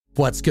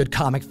What's good,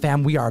 comic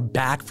fam? We are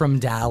back from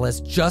Dallas.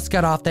 Just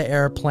got off the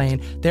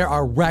airplane. There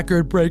are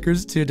record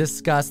breakers to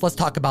discuss. Let's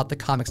talk about the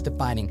comics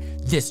defining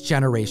this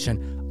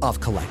generation of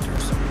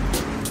collectors.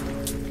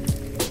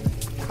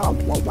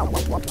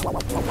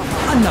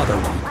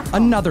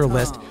 Another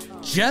list.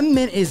 Gem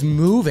Mint is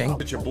moving.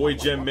 It's your boy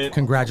Gem Mint.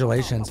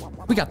 Congratulations.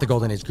 We got the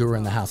Golden Age Guru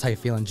in the house. How you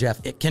feeling,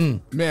 Jeff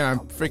Itkin? Man, I'm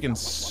freaking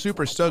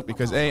super stoked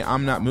because A,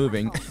 I'm not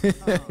moving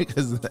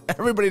because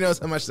everybody knows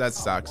how much that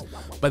sucks.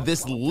 But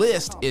this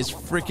list is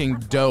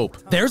freaking dope.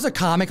 There's a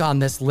comic on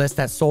this list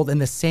that sold in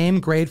the same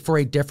grade for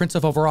a difference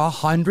of over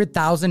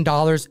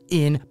 $100,000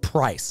 in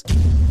price.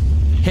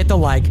 Hit the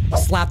like,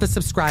 slap the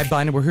subscribe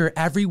button. We're here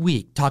every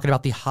week talking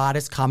about the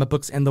hottest comic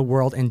books in the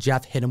world, and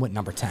Jeff hit him with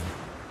number 10.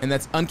 And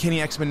that's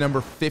Uncanny X-Men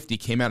number 50,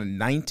 came out in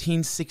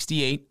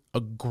 1968, a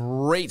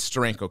great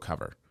Steranko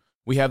cover.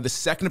 We have the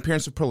second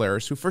appearance of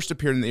Polaris, who first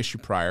appeared in the issue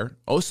prior,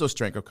 also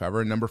Steranko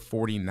cover, number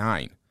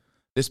 49.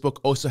 This book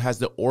also has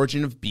the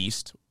origin of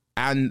Beast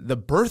and the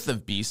birth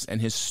of Beast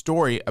and his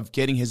story of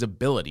getting his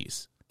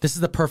abilities. This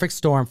is the perfect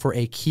storm for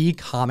a key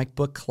comic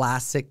book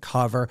classic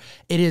cover.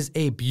 It is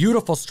a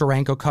beautiful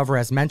Steranko cover,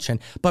 as mentioned,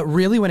 but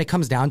really when it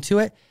comes down to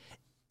it,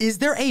 is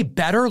there a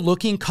better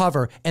looking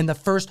cover in the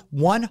first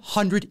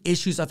 100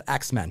 issues of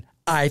X-Men?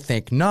 I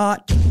think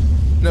not.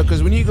 No,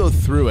 because when you go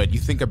through it, you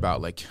think about,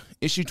 like,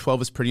 issue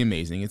 12 is pretty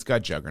amazing. It's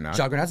got Juggernaut.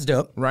 Juggernaut's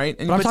dope. Right?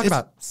 But I'm talking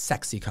about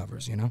sexy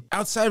covers, you know?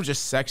 Outside of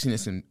just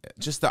sexiness and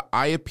just the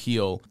eye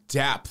appeal,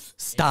 depth.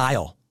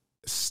 Style,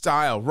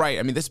 Right.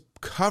 I mean, this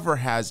cover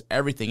has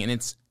everything, and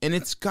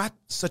it's got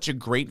such a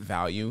great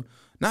value.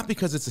 Not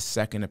because it's a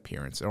second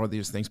appearance and all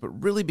these things, but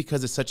really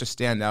because it's such a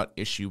standout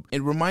issue.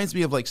 It reminds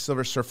me of like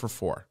Silver Surfer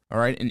 4, all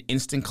right? An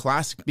instant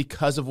classic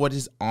because of what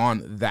is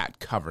on that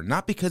cover,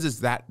 not because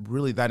it's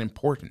really that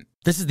important.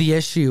 This is the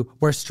issue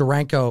where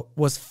Steranko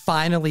was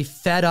finally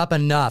fed up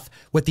enough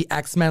with the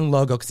X-Men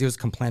logo because he was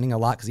complaining a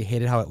lot because he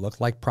hated how it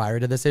looked like prior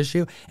to this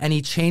issue, and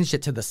he changed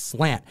it to the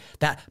slant.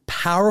 That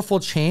powerful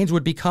change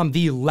would become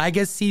the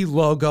legacy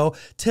logo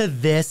to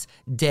this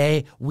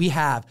day. We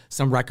have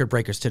some record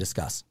breakers to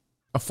discuss.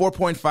 A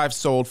 4.5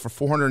 sold for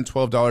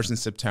 $412 in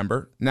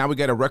September. Now we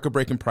get a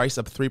record-breaking price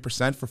up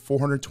 3% for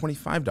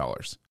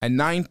 $425. A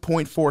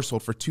 9.4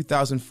 sold for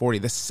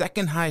 $2,040, the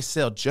second highest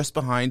sale just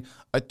behind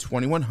a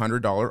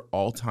 $2,100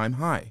 all-time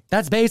high.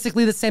 That's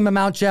basically the same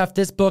amount, Jeff.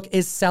 This book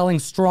is selling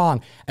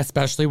strong,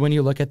 especially when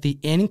you look at the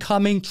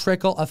incoming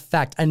trickle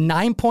effect. A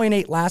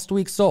 9.8 last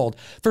week sold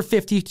for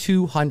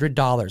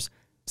 $5,200.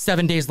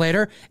 7 days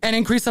later, an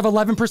increase of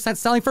 11%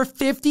 selling for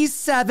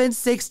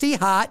 $57.60.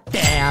 Hot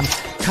damn.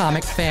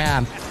 Comic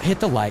fam, hit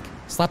the like,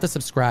 slap the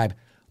subscribe.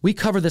 We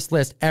cover this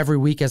list every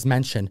week as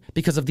mentioned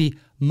because of the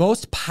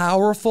most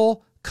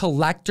powerful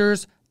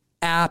collectors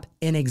app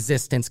in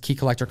existence, Key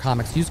Collector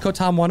Comics. Use code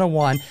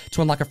TOM101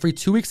 to unlock a free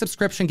 2-week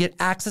subscription, get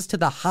access to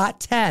the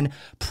Hot 10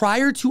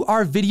 prior to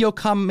our video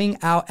coming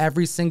out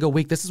every single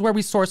week. This is where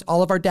we source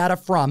all of our data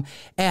from.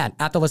 And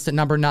at the list at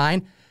number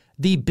 9,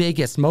 the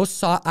biggest, most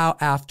sought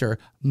out after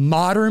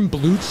modern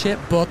blue chip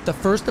book, the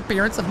first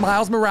appearance of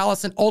Miles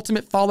Morales in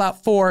Ultimate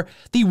Fallout 4,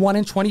 the 1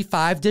 in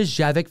 25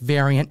 Djevic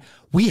variant.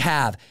 We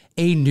have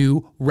a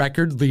new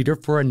record leader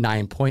for a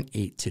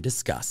 9.8 to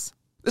discuss.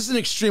 This is an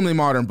extremely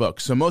modern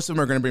book, so most of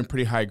them are going to be in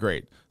pretty high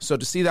grade. So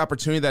to see the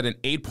opportunity that an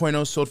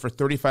 8.0 sold for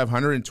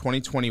 $3,500 in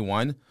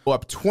 2021, go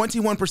up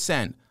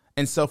 21%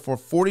 and sell for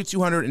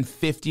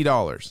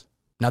 $4,250.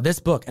 Now, this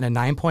book and a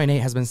 9.8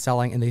 has been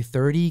selling in the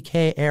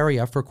 $30K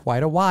area for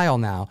quite a while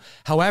now.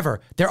 However,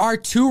 there are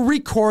 2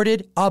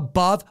 recorded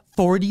above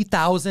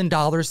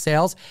 $40,000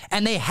 sales,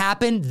 and they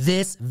happened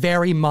this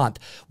very month.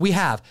 We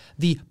have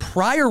the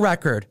prior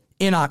record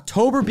in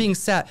October being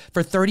set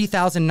for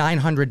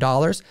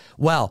 $30,900.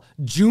 Well,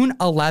 June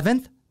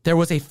 11th, there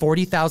was a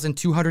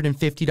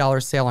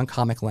 $40,250 sale on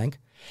Comic Link.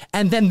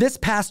 And then this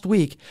past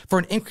week, for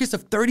an increase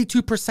of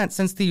 32%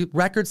 since the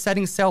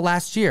record-setting sale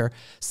last year,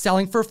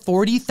 selling for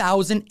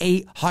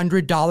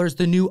 $40,800,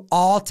 the new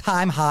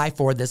all-time high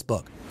for this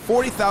book.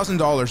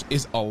 $40,000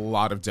 is a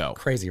lot of dough.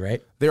 Crazy,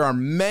 right? There are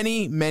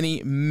many,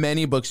 many,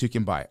 many books you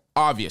can buy,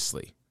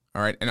 obviously.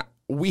 All right, and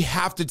we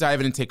have to dive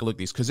in and take a look at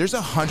these because there's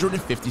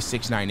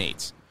 156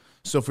 9/8.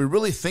 So if we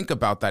really think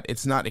about that,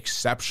 it's not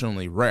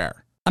exceptionally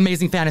rare.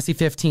 Amazing Fantasy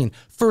 15,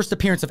 first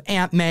appearance of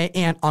Aunt May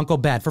and Uncle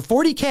Ben. For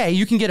 $40K,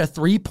 you can get a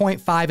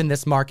 3.5 in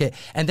this market,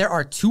 and there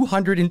are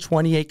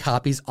 228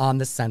 copies on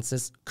the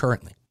census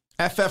currently.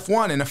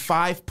 FF1 and a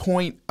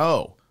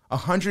 5.0,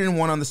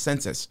 101 on the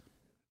census,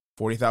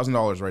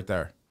 $40,000 right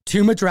there.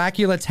 Tomb of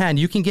Dracula 10,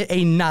 you can get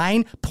a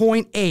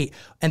 9.8,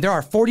 and there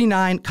are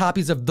 49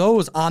 copies of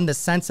those on the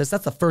census.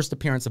 That's the first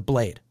appearance of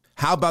Blade.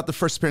 How about the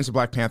first appearance of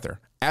Black Panther?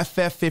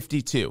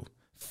 FF52,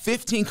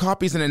 15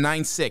 copies and a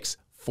 9.6.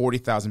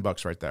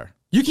 $40,000 right there.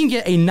 You can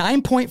get a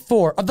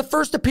 9.4 of the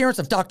first appearance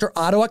of Dr.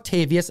 Otto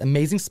Octavius,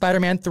 Amazing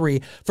Spider-Man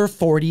 3, for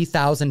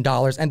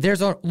 $40,000. And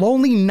there's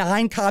only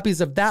 9 copies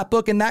of that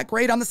book in that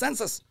grade on the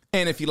census.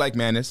 And if you like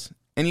madness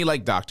and you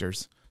like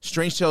doctors,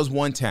 Strange Tales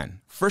 110,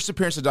 first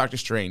appearance of Doctor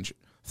Strange,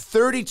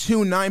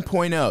 32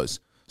 9.0s.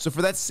 So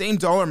for that same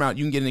dollar amount,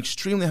 you can get an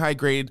extremely high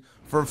grade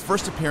for a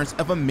first appearance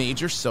of a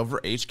major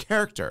Silver Age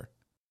character.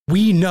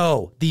 We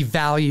know the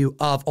value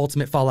of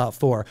Ultimate Fallout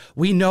 4.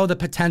 We know the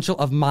potential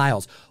of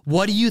Miles.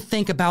 What do you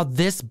think about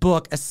this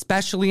book,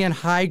 especially in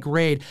high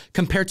grade,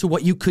 compared to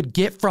what you could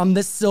get from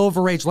the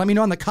Silver Age? Let me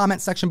know in the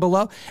comment section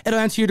below. It'll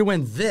enter you to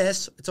win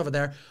this. It's over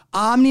there.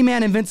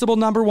 Omni-Man Invincible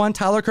 #1,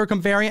 Tyler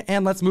Kirkham variant.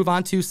 And let's move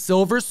on to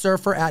Silver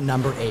Surfer at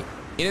number 8.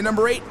 In at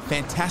number 8,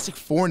 Fantastic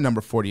Four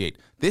number 48.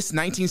 This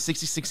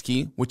 1966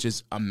 key, which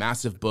is a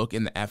massive book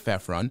in the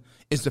FF run,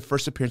 is the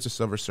first appearance of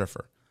Silver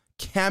Surfer.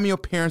 Cameo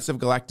appearance of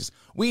Galactus.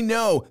 We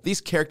know these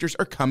characters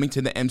are coming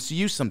to the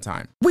MCU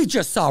sometime. We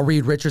just saw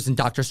Reed Richards in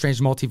Doctor Strange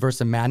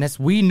Multiverse of Madness.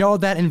 We know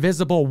that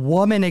Invisible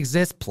Woman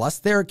exists, plus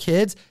their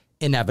kids.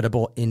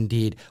 Inevitable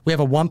indeed. We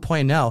have a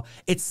 1.0.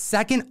 Its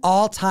second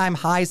all-time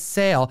high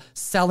sale,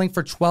 selling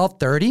for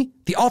 $12.30.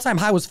 The all-time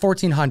high was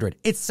 $1,400.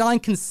 It's selling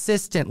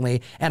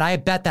consistently, and I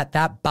bet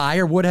that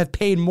buyer would have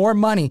paid more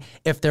money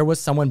if there was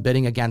someone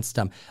bidding against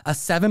them. A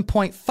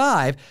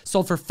 7.5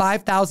 sold for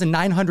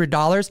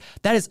 $5,900.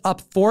 That is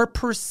up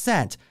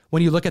 4%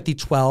 when you look at the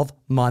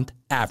 12-month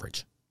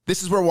average.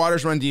 This is where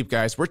waters run deep,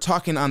 guys. We're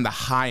talking on the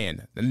high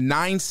end. The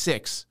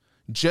 9.6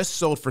 just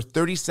sold for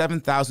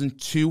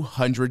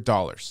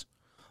 $37,200.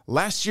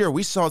 Last year,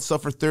 we saw it sell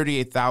for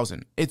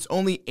 $38,000. It's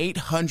only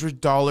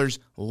 $800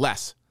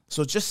 less.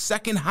 So just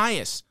second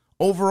highest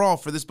overall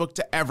for this book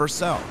to ever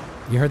sell.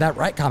 You heard that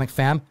right, comic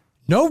fam.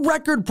 No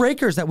record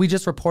breakers that we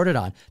just reported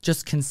on.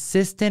 Just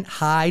consistent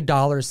high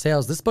dollar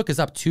sales. This book is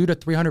up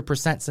 200 to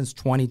 300% since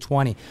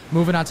 2020.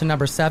 Moving on to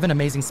number 7,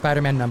 Amazing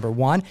Spider-Man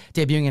 #1,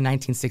 debuting in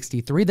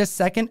 1963. The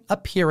second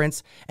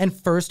appearance and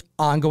first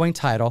ongoing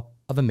title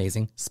of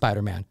Amazing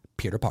Spider-Man,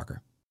 Peter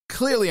Parker.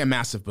 Clearly a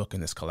massive book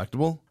in this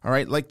collectible. All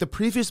right, like the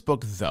previous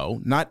book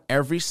though, not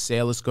every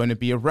sale is going to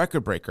be a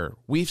record breaker.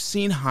 We've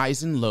seen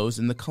highs and lows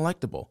in the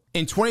collectible.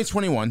 In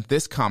 2021,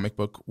 this comic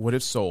book would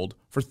have sold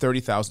for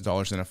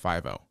 $30,000 in a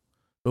 5.0.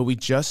 But we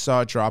just saw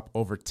it drop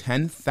over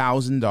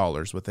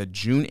 $10,000 with a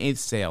June 8th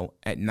sale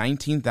at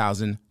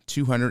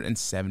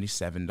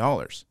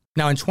 $19,277.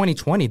 Now in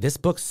 2020, this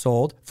book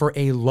sold for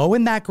a low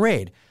in that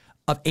grade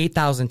of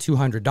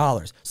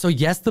 $8,200. So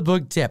yes, the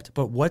book dipped,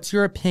 but what's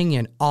your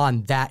opinion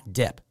on that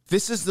dip?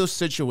 This is those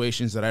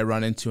situations that I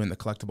run into in the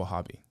collectible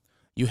hobby.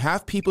 You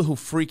have people who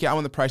freak out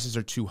when the prices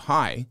are too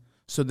high,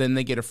 so then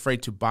they get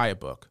afraid to buy a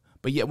book.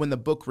 But yet when the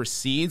book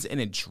recedes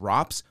and it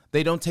drops,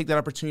 they don't take that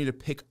opportunity to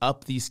pick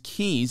up these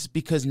keys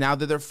because now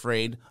they're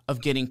afraid of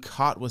getting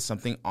caught with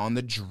something on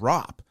the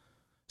drop.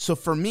 So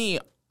for me,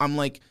 I'm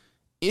like,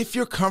 if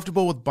you're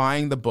comfortable with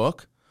buying the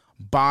book,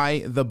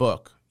 buy the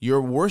book.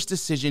 Your worst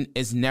decision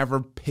is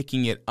never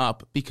picking it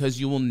up because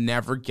you will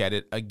never get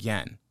it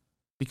again.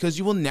 Because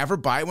you will never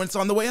buy it when it's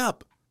on the way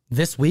up.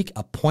 This week,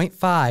 a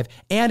 0.5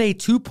 and a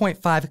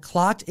 2.5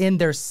 clocked in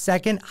their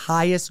second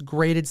highest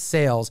graded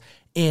sales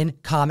in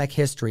comic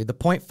history. The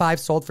 0.5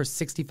 sold for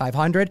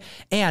 $6,500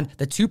 and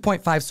the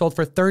 2.5 sold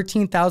for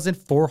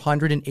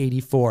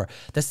 $13,484.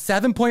 The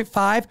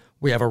 7.5,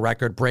 we have a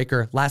record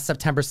breaker. Last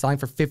September selling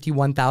for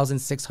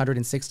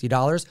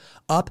 $51,660,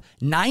 up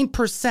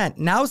 9%,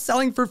 now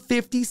selling for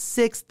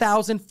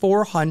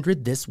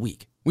 $56,400 this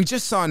week. We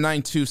just saw a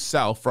 9.2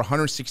 sell for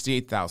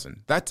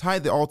 $168,000. That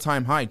tied the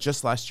all-time high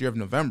just last year of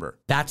November.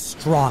 That's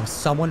strong.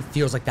 Someone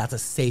feels like that's a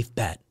safe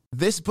bet.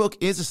 This book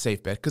is a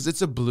safe bet because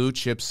it's a blue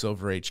chip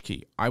Silver Age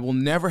key. I will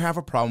never have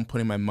a problem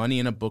putting my money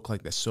in a book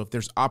like this. So if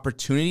there's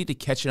opportunity to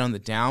catch it on the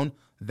down,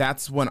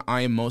 that's when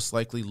I am most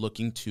likely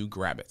looking to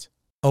grab it.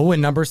 Oh,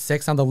 and number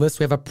 6 on the list,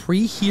 we have a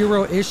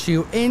pre-hero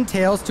issue in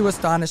Tales to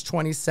Astonish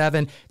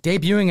 27,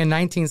 debuting in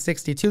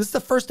 1962. This is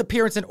the first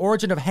appearance and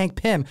origin of Hank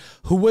Pym,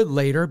 who would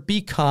later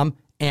become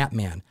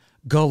Ant-Man,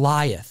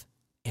 Goliath,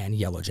 and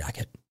Yellow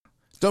Jacket.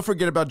 Don't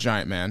forget about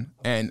Giant Man.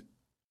 And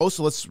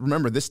also, let's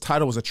remember, this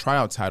title was a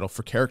tryout title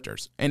for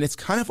characters. And it's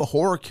kind of a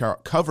horror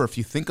cover if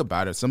you think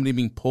about it. Somebody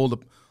being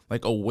pulled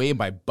like away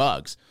by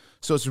bugs.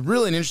 So it's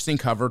really an interesting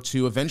cover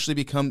to eventually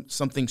become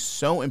something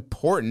so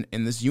important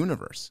in this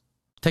universe.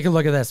 Take a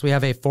look at this. We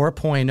have a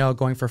 4.0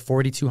 going for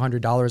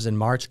 $4,200 in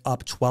March,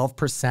 up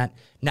 12%.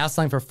 Now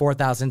selling for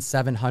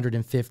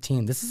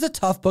 $4,715. This is a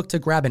tough book to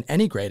grab in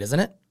any grade,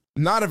 isn't it?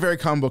 Not a very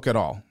common book at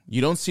all.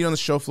 You don't see it on the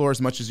show floor as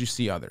much as you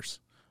see others.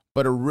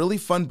 But a really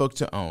fun book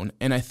to own,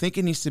 and I think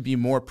it needs to be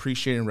more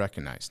appreciated and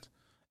recognized,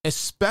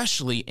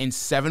 especially in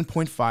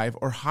 7.5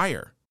 or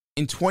higher.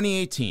 In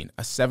 2018,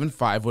 a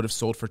 7.5 would have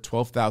sold for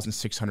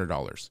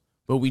 $12,600,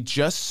 but we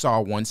just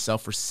saw one sell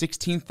for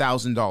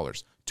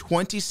 $16,000,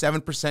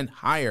 27%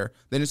 higher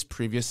than its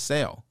previous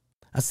sale.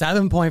 A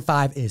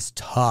 7.5 is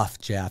tough,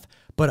 Jeff.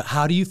 But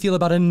how do you feel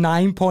about a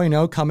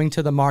 9.0 coming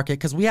to the market?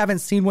 Because we haven't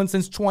seen one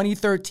since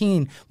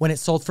 2013 when it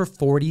sold for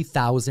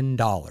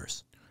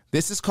 $40,000.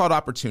 This is called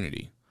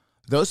opportunity.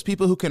 Those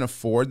people who can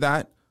afford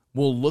that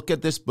will look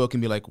at this book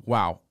and be like,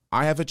 wow,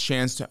 I have a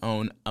chance to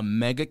own a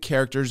mega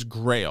character's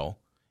grail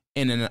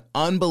in an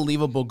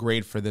unbelievable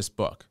grade for this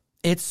book.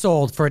 It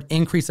sold for an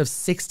increase of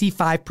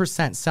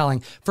 65%, selling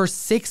for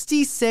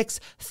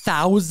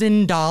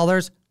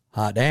 $66,000.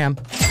 Hot damn.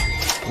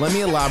 Let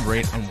me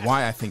elaborate on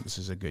why I think this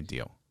is a good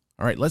deal.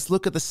 All right, let's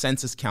look at the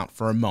census count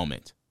for a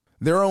moment.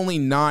 There are only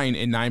 9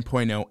 in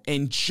 9.0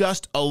 and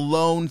just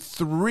alone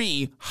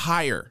 3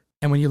 higher.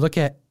 And when you look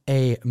at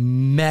a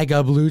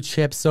mega blue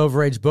chip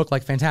Silver Age book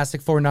like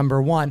Fantastic Four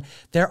 #1,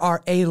 there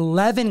are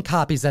 11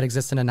 copies that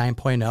exist in a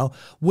 9.0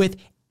 with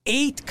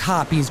 8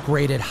 copies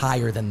graded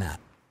higher than that.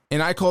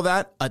 And I call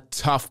that a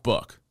tough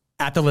book.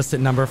 At the list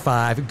at number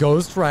 5,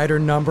 Ghost Rider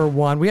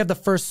 #1. We have the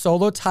first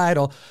solo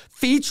title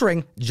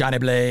featuring Johnny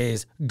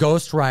Blaze,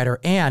 Ghost Rider,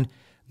 and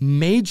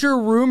major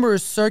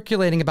rumors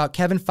circulating about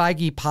Kevin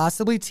Feige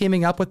possibly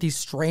teaming up with the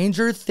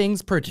Stranger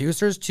Things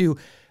producers to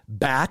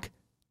back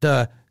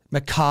the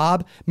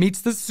macabre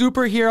meets the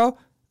superhero,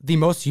 the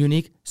most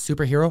unique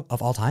superhero of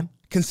all time.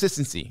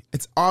 Consistency.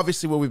 It's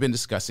obviously what we've been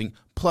discussing,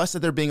 plus that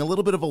there being a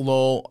little bit of a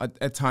lull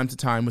at time to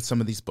time with some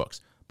of these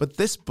books. But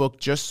this book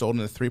just sold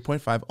in the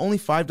 3.5, only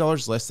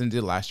 $5 less than it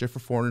did last year for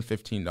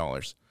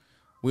 $415.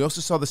 We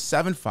also saw the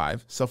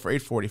 7.5 sell for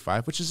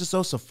 $845, which is just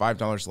also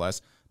 $5 less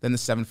than the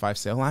 7.5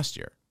 sale last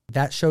year.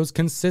 That shows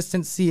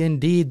consistency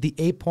indeed. The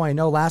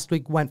 8.0 last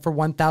week went for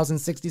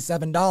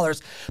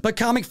 $1,067. But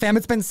Comic Fam,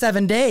 it's been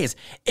 7 days.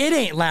 It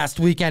ain't last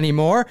week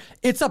anymore.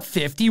 It's up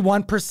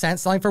 51%,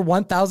 selling for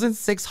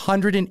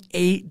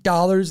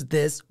 $1,608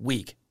 this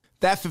week.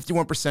 That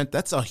 51%,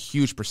 that's a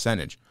huge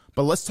percentage.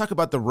 But let's talk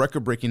about the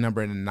record-breaking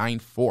number in a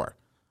 9.4.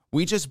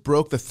 We just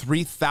broke the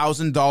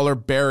 $3,000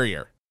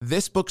 barrier.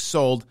 This book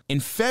sold in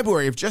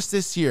February of just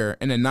this year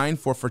in a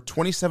 9.4 for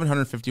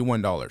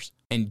 $2,751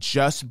 and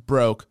just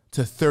broke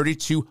to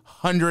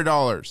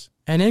 $3,200.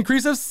 An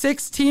increase of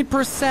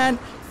 16%,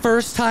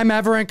 first time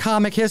ever in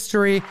comic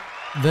history.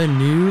 The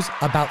news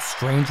about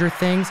Stranger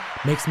Things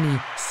makes me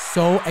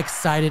so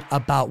excited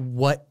about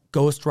what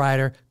Ghost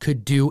Rider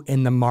could do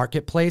in the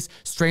marketplace.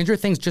 Stranger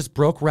Things just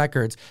broke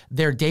records.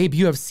 Their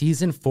debut of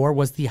season 4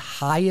 was the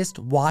highest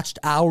watched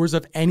hours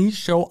of any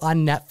show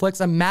on Netflix.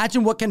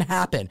 Imagine what can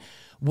happen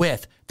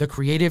with the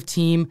creative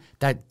team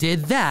that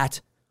did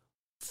that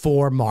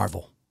for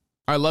Marvel.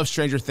 I love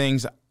Stranger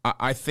Things.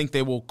 I think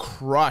they will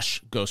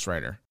crush Ghost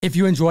Rider. If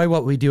you enjoy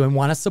what we do and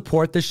want to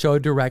support the show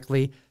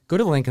directly, go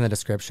to the link in the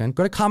description.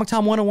 Go to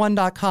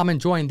ComicTom101.com and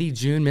join the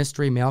June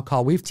Mystery Mail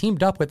Call. We've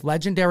teamed up with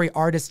legendary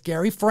artist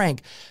Gary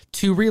Frank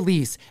to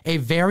release a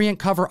variant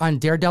cover on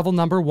Daredevil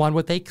 #1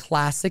 with a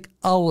classic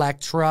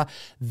Elektra.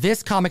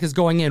 This comic is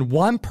going in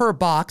 1 per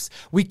box.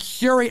 We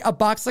curate a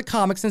box of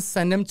comics and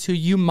send them to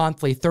you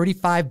monthly.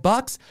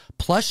 $35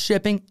 plus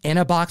shipping in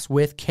a box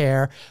with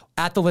care.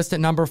 At the list at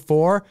number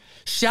 4,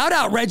 shout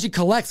out Reggie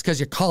Collects because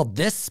you called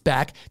this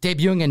spec,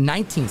 debuting in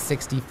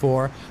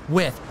 1964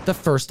 with the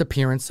first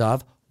appearance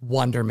of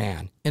Wonder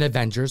Man in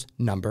Avengers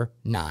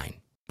 #9.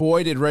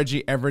 Boy, did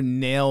Reggie ever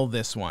nail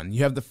this one.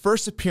 You have the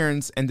first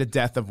appearance and the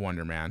death of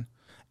Wonder Man.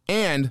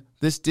 And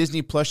this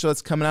Disney Plus show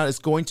that's coming out is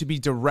going to be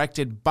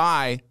directed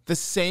by the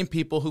same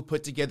people who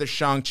put together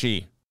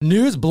Shang-Chi.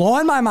 News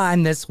blowing my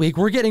mind this week.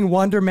 We're getting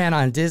Wonder Man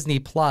on Disney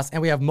Plus,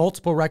 and we have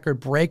multiple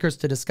record breakers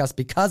to discuss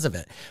because of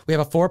it. We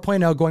have a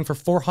 4.0 going for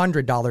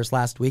 $400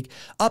 last week,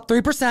 up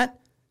 3%,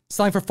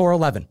 selling for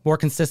 $411. More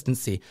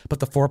consistency,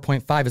 but the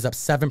 4.5 is up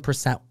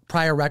 7%.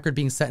 Prior record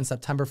being set in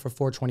September for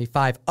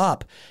 $425,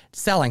 up,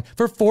 selling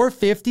for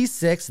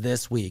 $456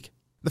 this week.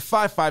 The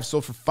 5.5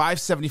 sold for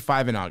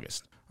 $575 in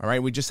August. All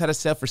right, we just had a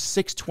sale for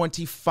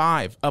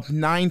 $625, up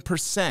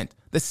 9%.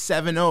 The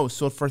 7.0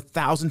 sold for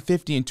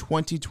 $1,050 in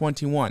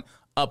 2021,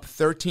 up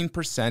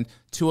 13%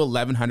 to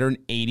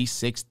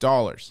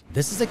 $1,186.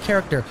 This is a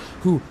character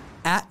who,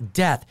 at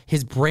death,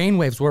 his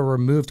brainwaves were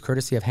removed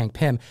courtesy of Hank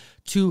Pym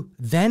to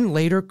then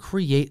later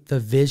create the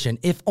Vision.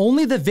 If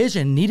only the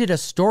Vision needed a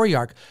story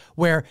arc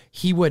where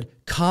he would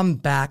come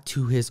back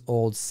to his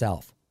old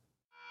self.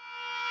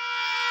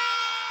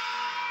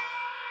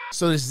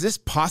 So does this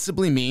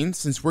possibly mean,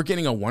 since we're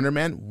getting a Wonder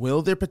Man,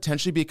 will there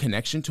potentially be a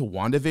connection to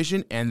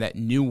WandaVision and that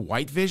new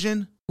White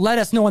Vision? Let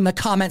us know in the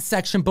comment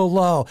section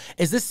below.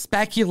 Is this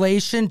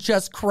speculation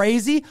just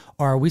crazy?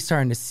 Or are we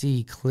starting to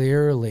see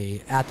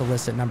clearly? At the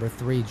list at number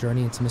 3,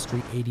 Journey into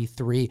Mystery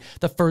 83,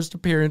 the first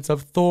appearance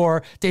of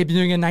Thor,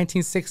 debuting in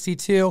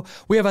 1962.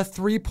 We have a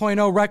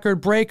 3.0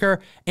 record breaker,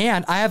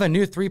 and I have a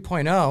new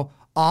 3.0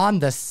 on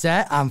the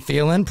set. I'm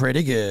feeling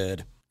pretty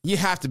good. You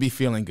have to be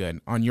feeling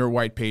good on your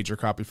white pager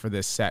copy for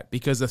this set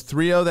because the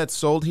 3.0 that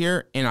sold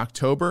here in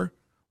October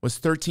was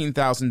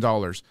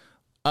 $13,000,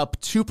 up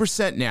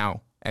 2%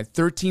 now at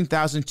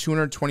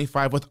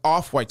 $13,225 with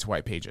off-white to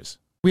white pages.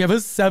 We have a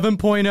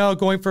 7.0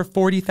 going for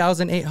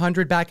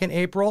 $40,800 back in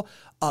April,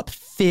 up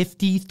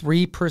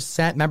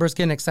 53%. Members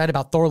getting excited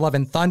about Thor Love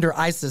and Thunder,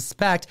 I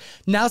suspect.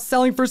 Now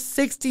selling for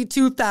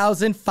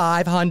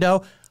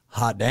 $62,500.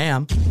 Hot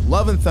damn.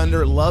 Love and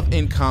Thunder, love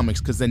in comics,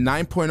 because the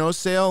 9.0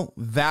 sale,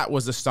 that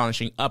was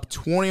astonishing, up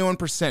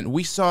 21%.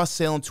 We saw a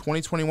sale in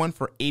 2021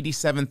 for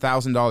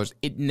 $87,000.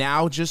 It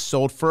now just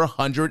sold for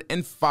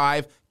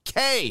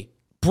 $105K.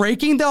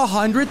 Breaking the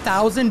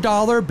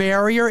 $100,000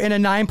 barrier in a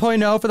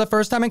 9.0 for the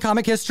first time in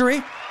comic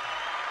history.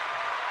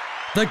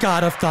 The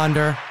God of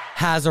Thunder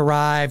has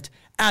arrived.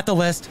 At the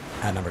list,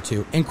 at number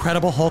 2,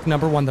 Incredible Hulk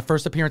 #1, the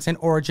first appearance and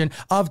origin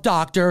of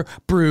Dr.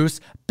 Bruce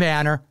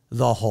Banner,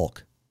 the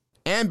Hulk.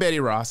 and Betty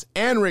Ross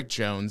and Rick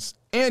Jones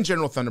and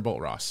General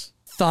Thunderbolt Ross.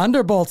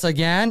 Thunderbolts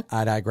again.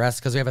 I digress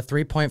because we have a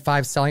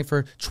 3.5 selling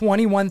for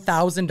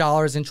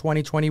 $21,000 in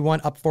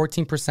 2021, up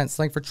 14%,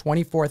 selling for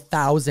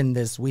 $24,000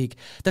 this week.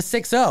 The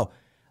 6.0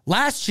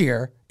 last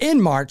year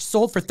in March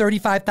sold for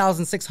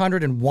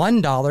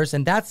 $35,601,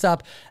 and that's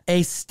up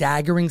a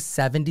staggering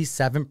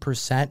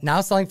 77%.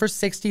 Now selling for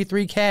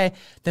 $63K.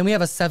 Then we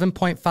have a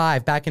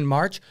 7.5 back in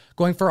March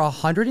going for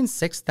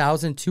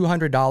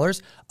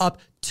 $106,200, up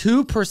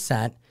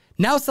 2%.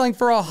 Now selling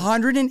for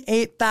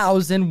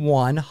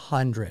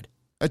 $108,100.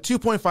 A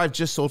 2.5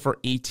 just sold for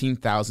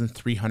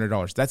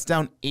 $18,300. That's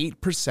down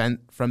 8%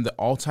 from the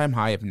all-time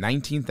high of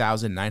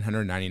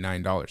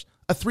 $19,999.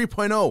 A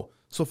 3.0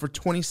 sold for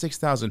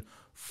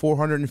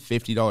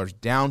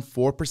 $26,450, down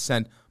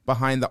 4%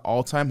 behind the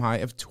all-time high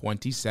of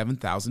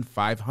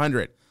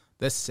 $27,500.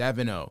 The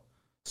 7.0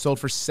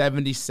 sold for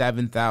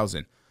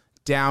 $77,000,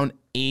 down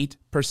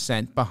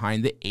 8%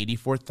 behind the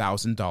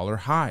 $84,000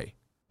 high.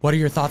 What are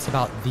your thoughts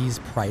about these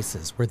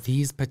prices? Were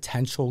these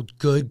potential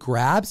good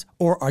grabs,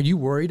 or are you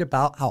worried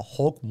about how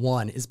Hulk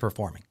 1 is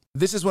performing?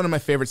 This is one of my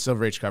favorite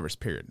Silver Age covers,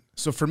 period.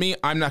 So for me,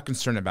 I'm not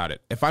concerned about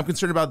it. If I'm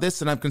concerned about this,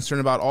 then I'm concerned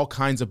about all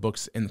kinds of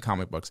books in the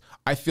comic books.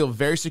 I feel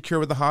very secure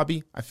with the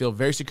hobby. I feel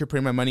very secure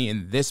putting my money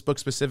in this book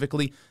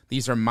specifically.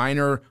 These are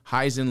minor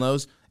highs and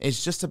lows.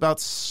 It's just about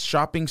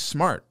shopping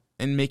smart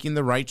and making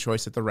the right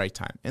choice at the right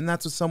time. And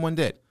that's what someone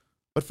did.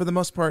 But for the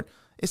most part,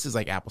 this is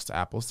like apples to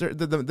apples.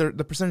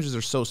 The percentages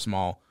are so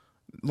small.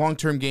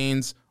 Long-term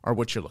gains are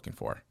what you're looking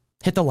for.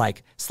 Hit the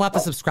like, slap the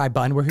subscribe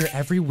button. We're here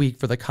every week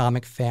for the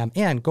Comic Fam.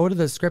 And go to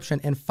the description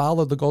and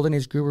follow the Golden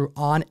Age Guru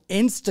on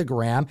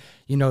Instagram.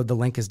 You know the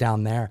link is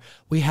down there.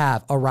 We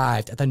have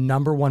arrived at the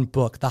 #1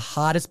 book, the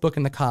hottest book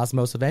in the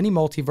cosmos of any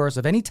multiverse,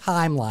 of any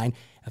timeline,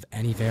 of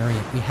any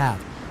variant. We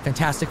have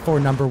Fantastic Four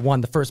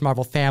 #1, the first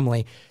Marvel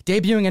family,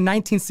 debuting in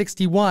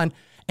 1961.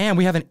 And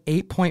we have an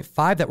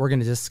 8.5 that we're going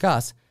to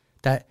discuss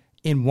that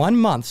in 1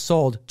 month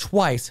sold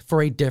twice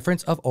for a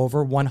difference of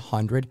over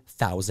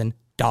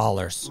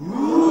 $100,000.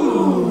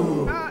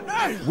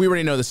 We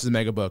already know this is a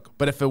mega book,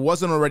 but if it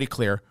wasn't already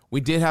clear,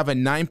 we did have a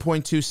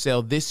 9.2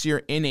 sale this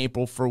year in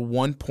April for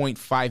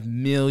 $1.5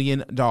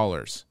 million.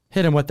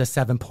 Hit him with the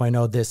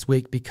 7.0 this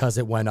week because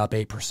it went up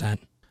 8%.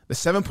 The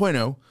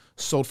 7.0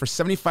 sold for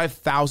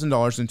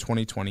 $75,000 in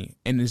 2020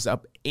 and is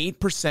up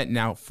 8%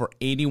 now for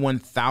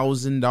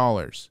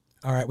 $81,000.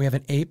 All right, we have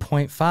an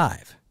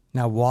 8.5.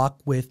 Now walk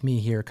with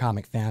me here,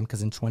 Comic Fam,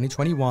 because in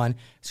 2021,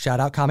 shout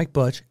out Comic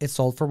Butch, it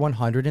sold for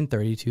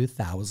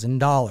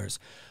 $132,000.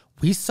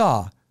 We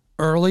saw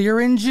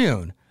earlier in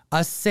June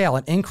a sale,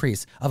 an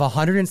increase of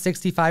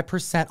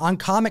 165% on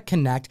Comic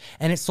Connect,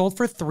 and it sold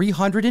for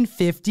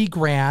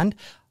 $350,000.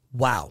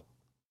 Wow,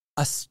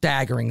 a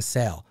staggering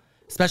sale,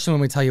 especially when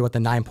we tell you what the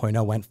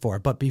 9.0 went for.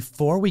 But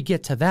before we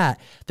get to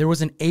that, there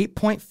was an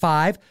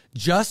 8.5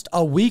 just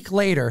a week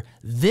later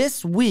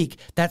this week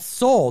that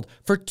sold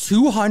for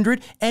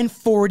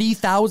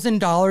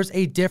 $240,000,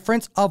 a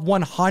difference of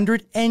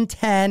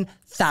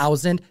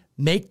 $110,000.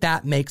 Make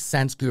that make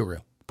sense, Guru.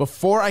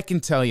 Before I can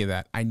tell you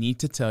that, I need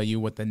to tell you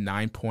what the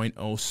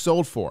 9.0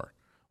 sold for.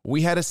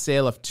 We had a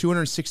sale of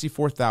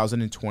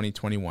 $264,000 in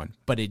 2021,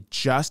 but it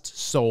just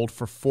sold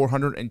for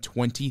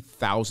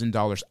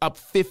 $420,000, up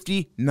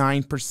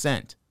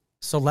 59%.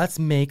 So let's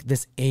make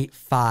this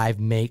 8.5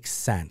 make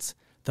sense.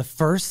 The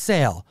first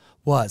sale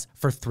was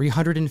for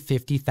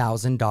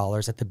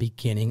 $350,000 at the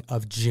beginning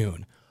of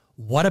June.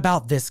 What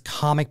about this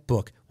comic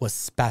book was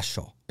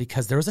special?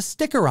 Because there was a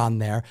sticker on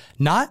there,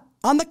 not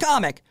on the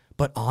comic,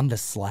 but on the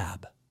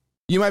slab.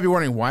 You might be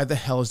wondering, why the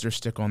hell is there a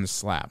sticker on the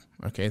slab?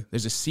 Okay,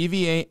 there's a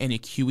CVA and a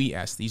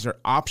QES. These are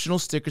optional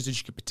stickers that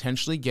you could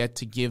potentially get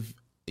to give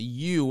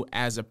you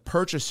as a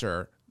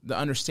purchaser the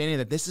understanding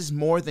that this is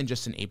more than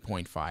just an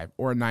 8.5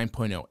 or a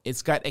 9.0.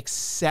 It's got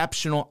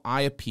exceptional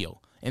eye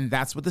appeal, and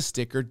that's what the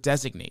sticker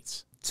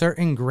designates.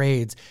 Certain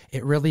grades,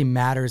 it really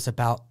matters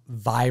about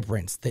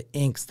vibrance, the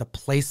inks, the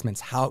placements,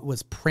 how it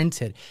was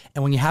printed.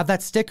 And when you have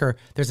that sticker,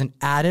 there's an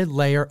added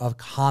layer of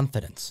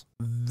confidence.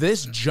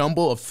 This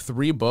jumble of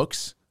 3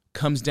 books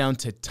comes down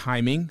to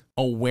timing,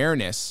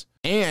 awareness,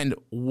 and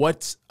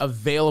what's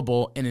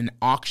available in an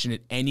auction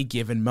at any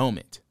given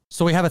moment.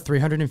 So we have a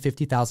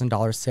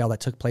 $350,000 sale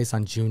that took place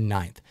on June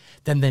 9th.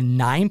 Then the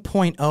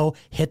 9.0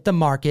 hit the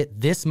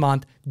market this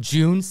month,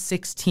 June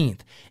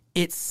 16th.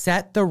 It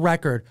set the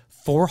record,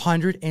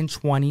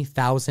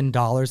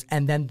 $420,000.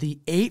 And then the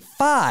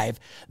 8.5,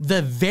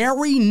 the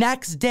very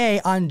next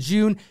day on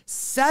June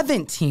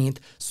 17th,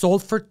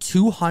 sold for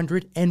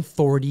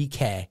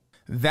 $240K.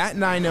 That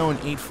 9.0 and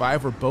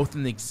 8.5 were both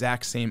in the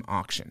exact same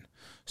auction.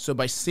 So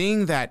by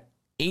seeing that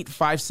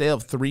 8.5 sale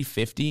of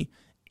 $350,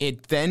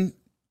 it then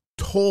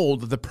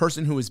told the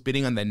person who was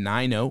bidding on the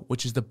 9.0,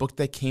 which is the book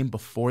that came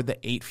before the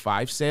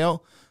 8.5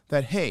 sale,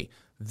 that, hey,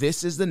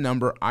 this is the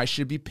number I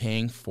should be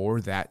paying for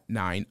that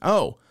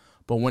 9.0.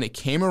 But when it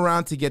came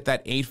around to get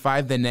that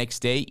 8.5 the next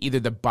day, either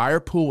the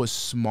buyer pool was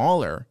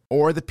smaller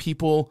or the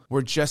people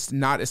were just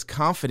not as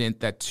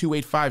confident that 2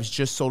 8.5s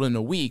just sold in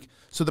a week.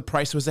 so the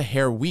price was a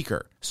hair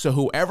weaker. So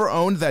whoever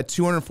owned that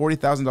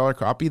 $240,000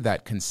 copy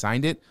that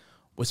consigned it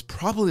was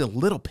probably a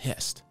little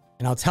pissed.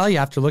 And I'll tell you,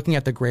 after looking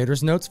at the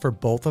grader's notes for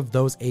both of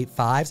those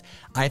 8.5s,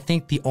 I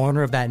think the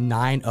owner of that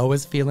 9.0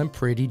 is feeling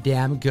pretty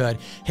damn good.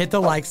 Hit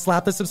the like,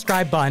 slap the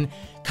subscribe button.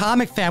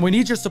 Comic fam, we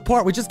need your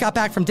support. We just got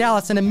back from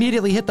Dallas and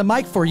immediately hit the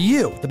mic for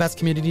you, the best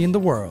community in the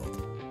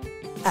world.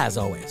 As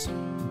always,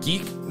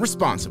 Geek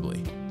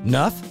responsibly.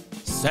 Enough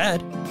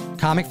said.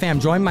 Comic fam,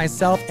 join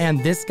myself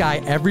and this guy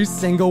every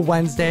single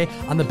Wednesday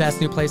on the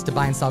best new place to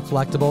buy and sell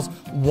collectibles,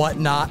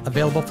 Whatnot,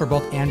 available for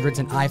both Androids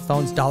and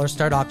iPhones, dollar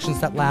start auctions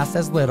that last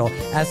as little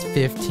as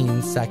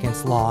 15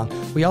 seconds long.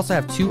 We also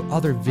have 2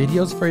 other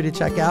videos for you to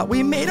check out.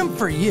 We made them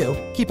for you.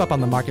 Keep up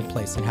on the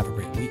marketplace and have a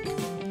great week.